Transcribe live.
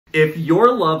If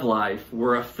your love life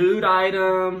were a food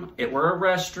item, it were a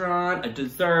restaurant, a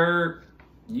dessert,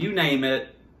 you name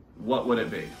it, what would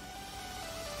it be?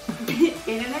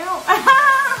 In and out.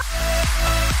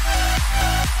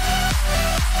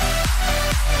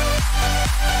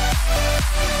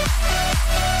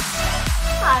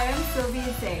 Hi, I'm Sylvia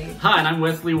Saige. Hi, and I'm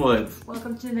Wesley Woods.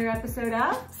 Welcome to another episode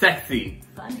of Sexy.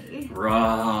 Funny.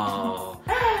 Raw.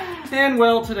 And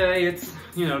well, today it's,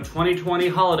 2020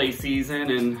 holiday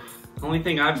season, and the only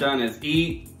thing I've done is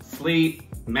eat, sleep,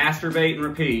 masturbate, and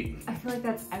repeat. I feel like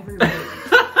that's everybody.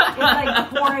 It's like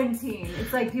quarantine.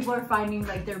 It's like people are finding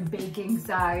like their baking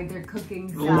side, their cooking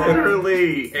side.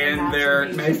 Literally. And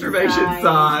their masturbation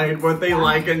side, what they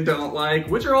like and don't like,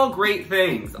 which are all great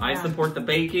things. I support the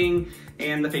baking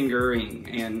and the fingering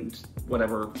and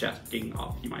whatever jacking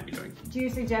off you might be doing. Do you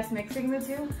suggest mixing the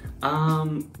two?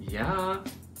 Yeah.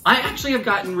 I actually have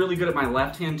gotten really good at my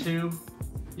left hand too.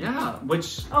 Yeah,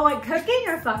 which... Oh, like cooking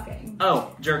or fucking?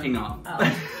 Oh, jerking off. Oh.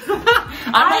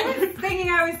 I was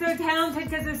thinking I was so talented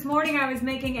because this morning I was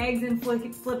making eggs and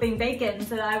flipping bacon,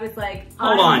 so I was like,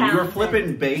 hold on, you were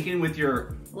flipping bacon with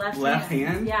your left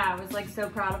hand? Yeah, I was like so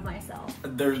proud of myself.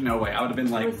 There's no way. I would have been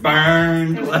like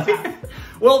burned.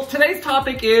 Well, today's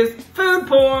topic is food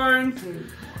porn.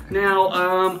 Now,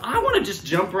 I want to just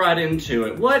jump right into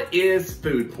it. What is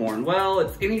food porn? Well,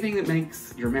 it's anything that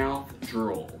makes your mouth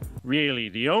drool. Really,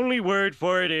 the only word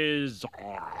for it is...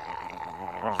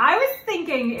 I was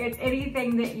thinking it's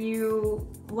anything that you,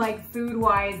 like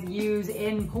food-wise, use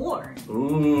in porn.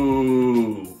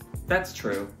 Ooh, that's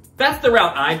true. That's the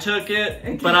route I took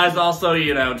it, but I was also,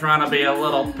 trying to be a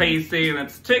little PC, and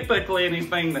it's typically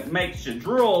anything that makes you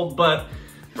drool, but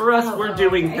for us, we're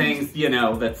doing things,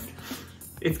 that's...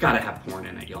 It's gotta have porn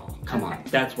in it, y'all. Come on,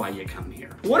 that's why you come here.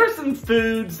 What are some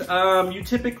foods you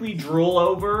typically drool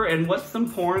over, and what's some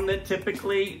porn that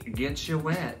typically gets you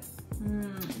wet?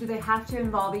 Do they have to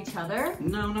involve each other?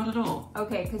 No, not at all.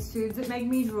 Okay, because foods that make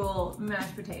me drool,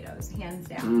 mashed potatoes, hands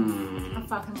down. I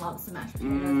fucking love some mashed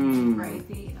potatoes and some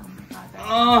gravy. Oh my god, that's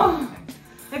amazing.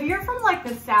 If you're from like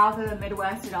the South or the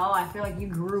Midwest at all, I feel like you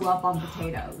grew up on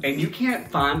potatoes. And you can't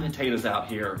find potatoes out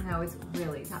here. No, it's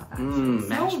really tough actually. It's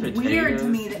so weird to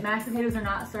me that mashed potatoes are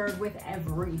not served with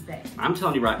everything. I'm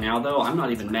telling you right now though, I'm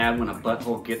not even mad when a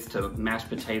butthole gets to mashed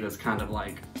potatoes kind of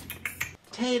like...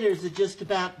 Taters are just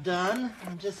about done.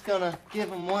 I'm just gonna give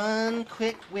them one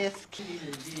quick whisk.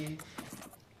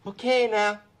 Okay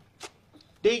now,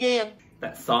 dig in.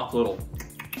 That soft little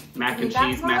mac and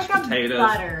cheese mashed like potatoes.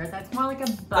 Butter. That's more like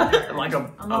a butter.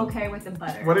 I'm okay with the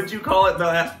butter. What did you call it?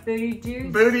 The booty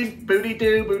juice. Booty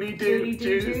do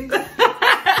juice.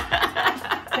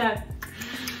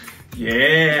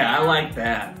 Yeah, I like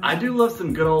that. I do love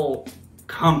some good old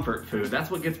comfort food. That's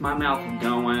what gets my mouth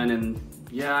going. And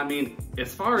yeah, I mean,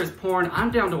 as far as porn,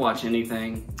 I'm down to watch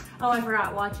anything. Oh, I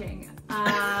forgot watching.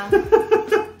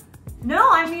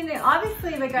 No, I mean,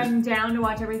 obviously, like, I'm down to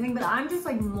watch everything, but I'm just,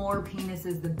 like, more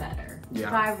penises the better. Yeah.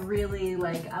 So I really,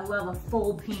 I love a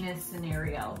full penis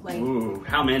scenario. Like, ooh,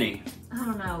 how many? I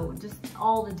don't know, just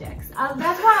all the dicks.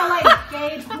 That's why I like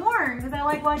gay porn, because I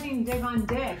like watching dick on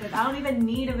dick. Like, I don't even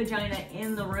need a vagina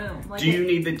in the room. Like, do you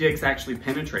need the dicks actually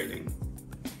penetrating?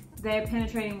 They're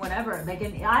penetrating whatever. They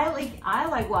can. I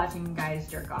like watching guys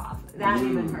jerk off. That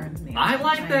even turns me on. I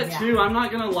like that too. I'm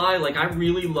not gonna lie. Like, I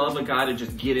really love a guy to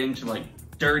just get into like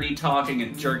dirty talking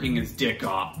and jerking his dick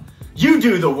off. You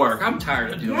do the work. I'm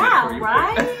tired of doing it for you.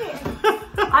 Right?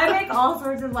 I make all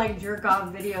sorts of like jerk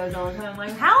off videos all the time.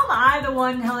 Like, how am I the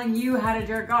one telling you how to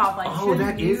jerk off? Like, oh,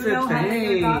 that is a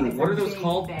thing. What are those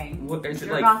called? What is it,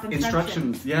 like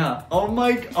instructions? Yeah. Oh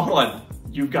my. Hold on.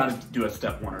 You've got to do a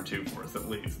step 1 or 2 for us at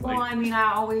least. Well, I mean,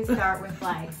 I always start with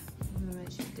like,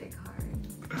 make your dick hard.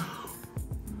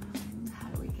 How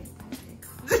do we get that dick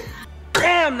hard?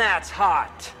 Damn, that's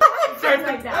hot! Starts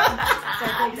like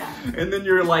that. And then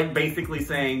you're like basically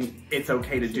saying it's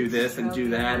okay to do this and do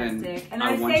that, and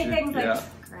I say things like,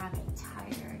 grab it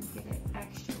tighter and get it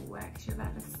extra wet. You're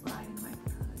about to slide in my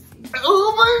pussy.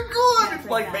 Oh my god! It's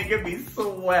like making me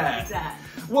sweat. Exactly.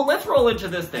 Well, let's roll into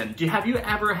this then. Have you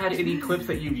ever had any clips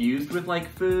that you've used with like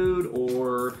food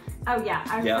or? Oh yeah,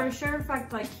 I for sure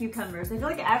fucked like cucumbers. I feel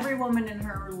like every woman in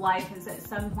her life has at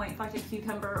some point fucked a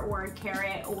cucumber or a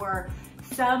carrot or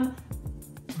some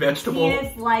vegetable.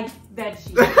 Penis like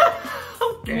vegetable.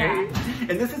 Okay. Yeah.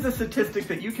 And this is a statistic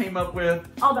that you came up with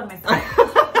all by myself.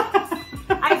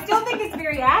 I still think it's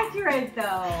very accurate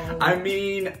though. I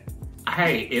mean,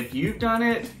 hey, if you've done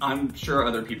it, I'm sure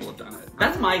other people have done it.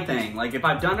 That's my thing. Like, if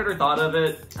I've done it or thought of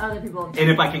it, other people have done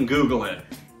and if I can Google it.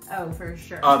 Oh, for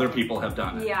sure. other people have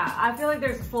done it. Yeah, I feel like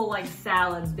there's full like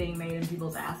salads being made in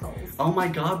people's assholes. Oh my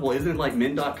god, well isn't it like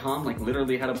men.com like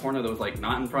literally had a porno that was like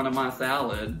not in front of my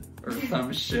salad or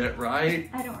some shit, right?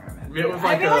 I don't remember. It was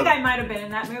like I feel like I might have been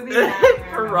in that movie. But I don't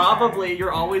remember. Probably.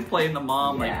 You're always playing the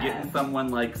mom, like Yeah. getting someone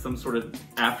like some sort of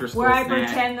after school Where I snack.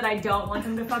 pretend that I don't want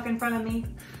them to fuck in front of me.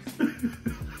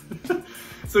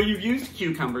 So you've used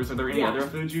cucumbers. Are there any Yeah. other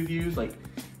foods you've used? Like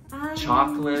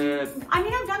chocolate? I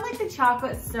mean, I've done like the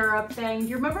chocolate syrup thing. Do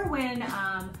you remember when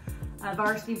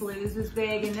Varsity Blues was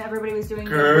big and everybody was doing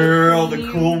Girl, the the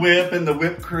whipped Cool cream? Whip and the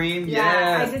whipped cream.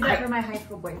 Yeah, Yes. I did that for my high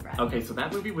school boyfriend. Okay, so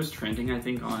that movie was trending, I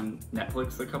think, on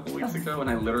Netflix a couple weeks ago, and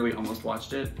I literally almost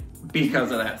watched it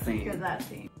because of that scene. Because of that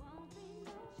scene.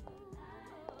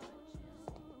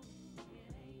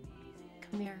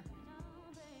 Come here.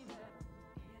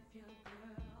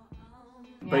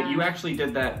 But Yeah. you actually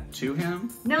did that to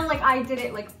him? No, like I did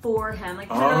it like for him, like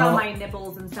put it on my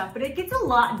nipples and stuff. But it gets a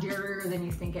lot dirtier than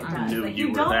you think it does. I knew like, you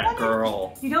were don't that wanna,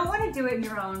 girl. You don't want to do it in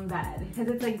your own bed because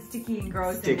it's like sticky and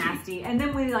gross Sticky. and nasty. And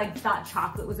then we like thought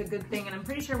chocolate was a good thing, and I'm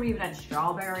pretty sure we even had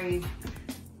strawberries.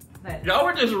 But Y'all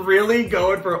were just really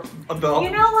going for the... you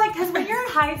know, like, because when you're in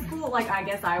high school, like, I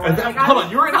guess I was. Like, hold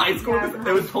on, you were in high school? Yeah, I was in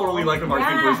It was high totally school. like a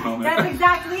Varsity Blues moment. That's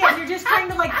exactly it. You're just trying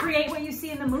to, like, create what you see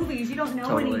in the movies. You don't know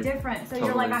Totally. any different. So you're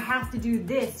Totally. like, I have to do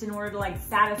this in order to, like,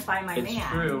 satisfy my It's man.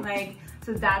 true. Like,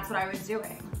 so that's what I was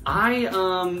doing. I,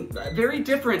 very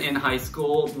different in high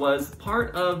school, was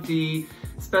part of the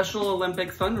Special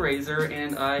Olympics fundraiser,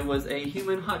 and I was a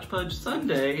human hodgepodge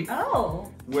sundae, Oh.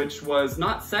 which was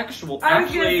not sexual. I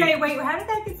was going to say, wait, how did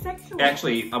that get sexual?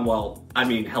 Actually, well, I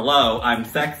mean, hello, I'm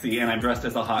sexy and I'm dressed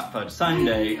as a hot fudge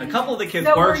sundae. A couple of the kids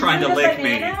So were were trying you to the lick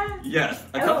banana? me. Yes,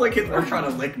 a couple of kids were trying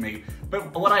to lick me.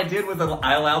 But what I did was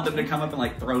I allowed them to come up and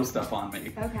like throw stuff on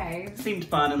me. Okay. It seemed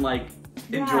fun and like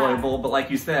Yeah. enjoyable, but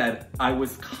like you said, I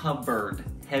was covered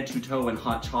head to toe in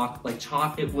hot chalk. Like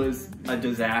chalk, it was a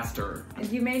disaster.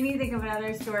 You made me think of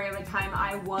another story of a time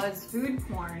I was food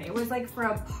porn. It was like for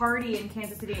a party in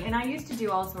Kansas City, and I used to do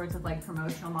all sorts of like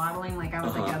promotional modeling. Like I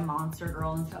was like a monster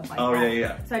girl and stuff like Oh, that.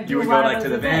 yeah. So I do You would a go lot like of to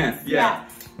those the events. events, yeah.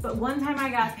 But one time I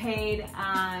got paid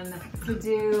to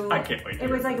do. I can't wait to It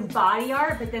hear was like body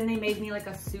art, but then they made me like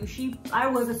a sushi. I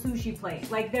was a sushi plate.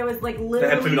 Like there was like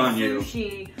literally food on you.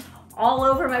 sushi all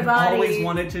over my I body. always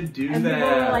wanted to do And that. people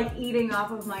were like eating off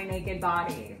of my naked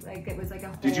body. Like it was like a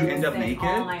whole Did you end up thing naked?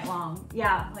 all night long.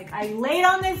 Yeah, like I laid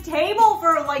on this table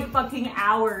for like fucking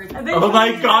hours. Oh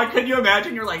my god, can you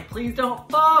imagine? You're like, please don't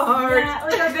fart. Yeah,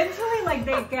 like eventually like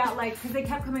they got like, cause they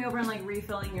kept coming over and like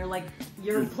refilling your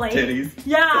plate. Titties.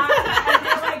 Yeah,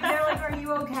 and they're like, are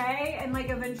you okay? And like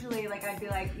eventually like I'd be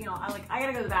like, you know, I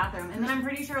gotta go to the bathroom. And then I'm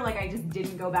pretty sure like I just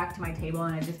didn't go back to my table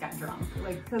and I just got drunk.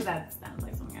 Like, cause that sounds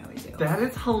like something I always do. That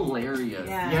is hilarious.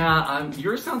 Yeah.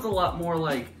 Yours sounds a lot more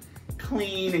like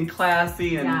clean and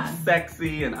classy and Yeah.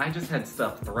 sexy, and I just had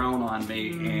stuff thrown on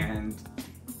me and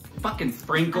fucking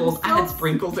sprinkles. I'm I had so-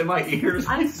 sprinkles in my ears.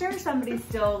 I'm sure somebody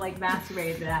still like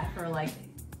masturbated to that for like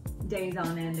days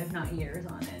on end, if not years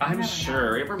on end. You I'm never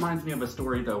sure. know. It reminds me of a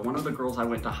story though. One of the girls I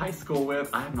went to high school with,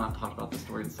 I have not talked about this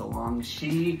story in so long.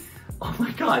 She, oh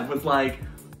my God, was like,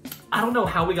 I don't know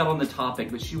how we got on the topic,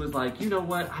 but she was like, you know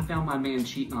what? I found my man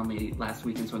cheating on me last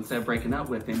weekend, so instead of breaking up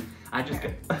with him, I just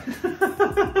got,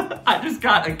 I just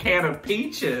got a can of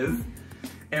peaches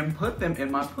and put them in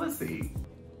my pussy.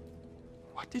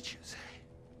 What did you say?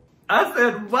 I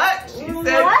said, what? She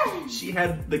said What? she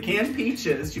had the canned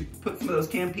peaches. She put some of those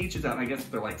canned peaches out, and I guess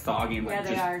they're like soggy and like Yeah, they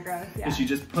just, are gross. Yeah. and she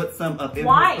just put some up in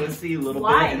Why? her pussy a little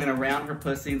Why? bit and then around her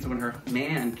pussy. And so when her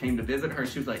man came to visit her,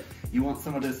 she was like, you want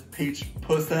some of this peach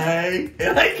pussy?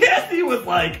 And I guess he was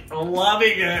like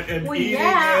loving it and Well, eating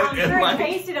yeah, it. I'm and sure like, it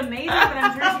tasted amazing, but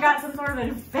I'm sure she got some sort of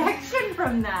infection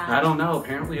from that. I don't know.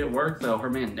 Apparently it worked though. Her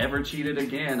man never cheated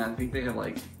again. I think they have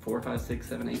like 4, 5, 6,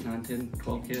 7, 8, 9, 10,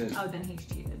 12 kids. Oh, then he's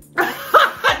cheated.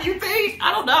 You think?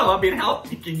 I don't know. I mean, how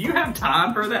can you have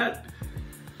time for that?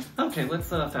 Okay, let's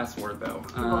fast forward though.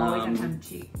 People always have time to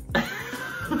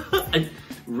cheat.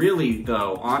 Really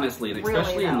though, honestly, and Really,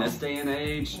 especially in though. this day and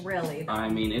age, Really? I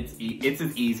mean, it's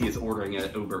as easy as ordering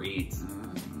at Uber Eats.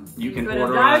 You can Could've-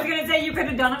 order I was gonna say you could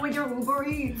have done it with your Uber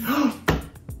Eats.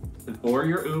 or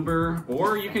your Uber,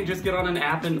 or you can just get on an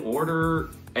app and order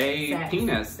a Sex.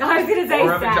 penis. I was gonna say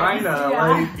Or a sex. vagina. Yeah.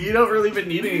 Like, you don't really even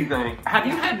need anything. Have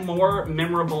you had more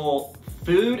memorable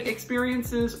food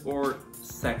experiences or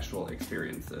sexual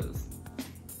experiences?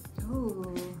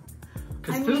 Ooh.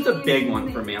 Because food's a big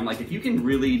one for me. I'm like, if you can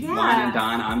really wine and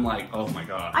dine, I'm like, oh my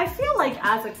God. I feel like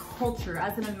as a culture,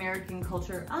 as an American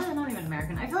culture, not even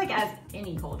American, I feel like as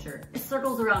any culture, it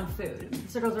circles around food.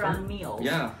 It circles around meals.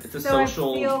 Yeah, it's a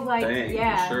social thing,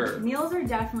 yeah, for sure. Meals are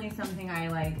definitely something I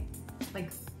like,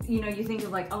 you know, you think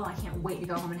of like, oh, I can't wait to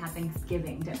go home and have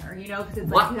Thanksgiving dinner, you know, because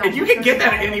it's like, and you can get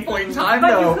that at any point in time,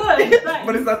 but though. you could,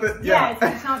 but it's not the,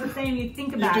 it's not the same. You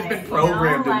think about it. You've just been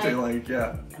programmed you know? into like,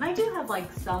 And I do have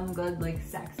like some good like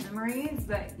sex memories,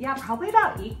 but yeah, probably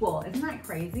about equal. Isn't that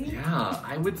crazy? Yeah,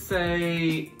 I would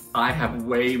say I have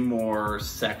way more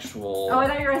sexual. Oh, I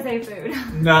thought you were gonna say food.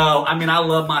 No, I mean, I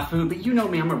love my food, but you know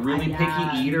me, I'm a really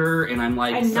picky eater, and I'm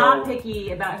like, not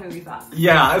picky about who we fuck.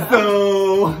 Yeah,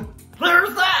 so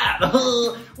there's that.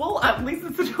 Well, at least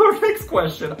it's your next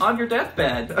question. On your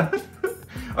deathbed,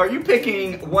 are you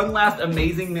picking one last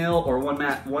amazing meal or one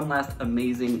last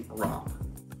amazing romp?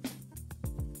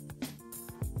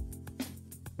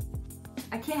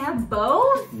 I can't have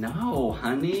both? No,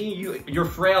 honey. You're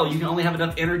frail. You can only have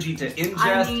enough energy to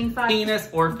ingest penis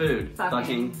or food.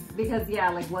 Fucking. Because, yeah,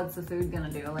 like, what's the food gonna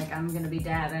do? Like, I'm gonna be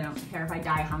dead. I don't care if I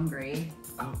die hungry.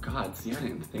 Oh, God. See, I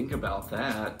didn't think about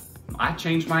that. I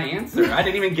changed my answer. I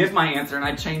didn't even give my answer, and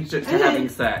I changed it to having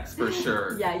sex, for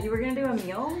sure. Yeah, you were gonna do a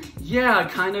meal? Yeah,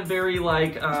 kind of very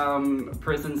like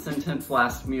prison sentence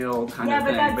last meal kind of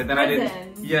thing. But then prison. I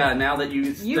didn't. Yeah, now that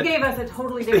you gave us a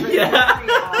totally different scenario.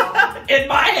 In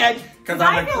my head, because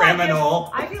I'm a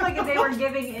criminal. I feel like if they were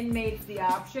giving inmates the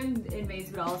option,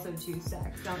 inmates would also choose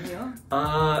sex, don't you?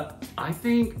 I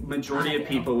think majority of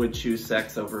people would choose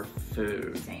sex over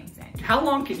food. Same. How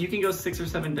long you can go 6 or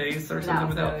 7 days or something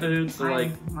without food? So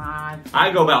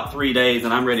I go about 3 days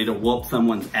and I'm ready to whoop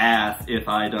someone's ass if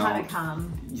I don't. How to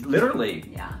come.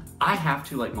 Literally. Yeah. I have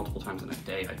to like multiple times in a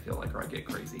day, I feel like, or I get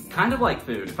crazy. Yeah. Kind of like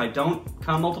food. If I don't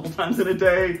come multiple times in a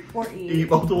day, or eat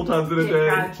multiple times in a day,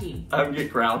 grouchy. I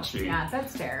get grouchy. Yeah,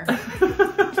 that's fair.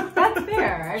 That's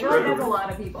fair. I feel like that's a lot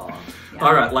of people. Yeah.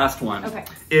 All right, last one. Okay.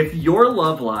 If your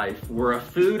love life were a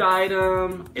food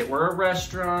item, it were a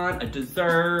restaurant, a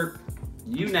dessert,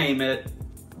 you name it,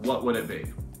 what would it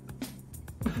be?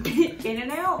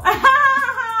 In-N-Out?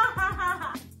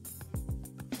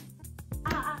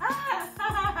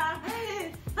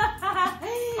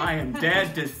 I am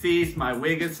dead, deceased, my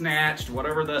wig is snatched,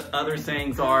 whatever the other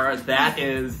sayings are. That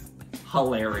is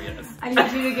hilarious. I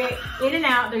need you to get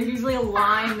In-N-Out. There's usually a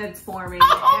line that's forming.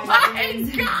 Oh my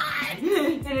God!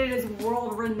 And it is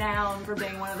world renowned for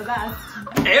being one of the best.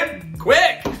 And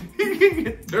quick!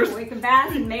 Quick and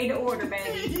fast and made to order,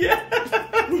 baby. Yeah.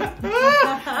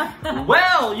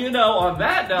 Well, you know, on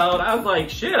that note, I was like,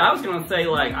 shit, I was gonna say,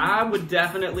 like, I would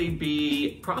definitely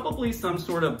be probably some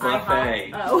sort of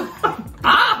buffet.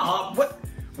 Oh. What?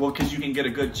 Well, because you can get a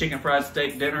good chicken fried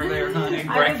steak dinner there, honey.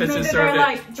 Breakfast is served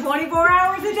like 24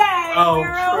 hours a day.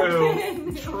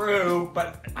 Oh, true.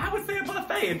 But I would say a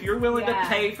buffet. If you're willing to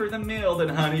pay for the meal, then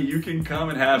honey, you can come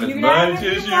and have as much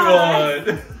as you want.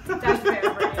 That's fair,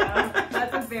 Brio.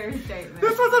 That's a fair statement.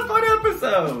 This was a fun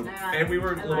episode. And we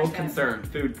were a little concerned.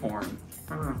 Food porn.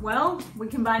 Well, we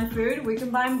combined food, we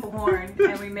combined porn,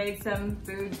 and we made some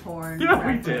food porn. Yeah,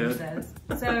 we did.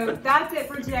 So that's it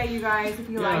for today, you guys. If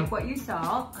you like what you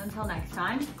saw, until next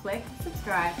time, click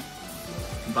subscribe.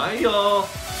 Bye, y'all.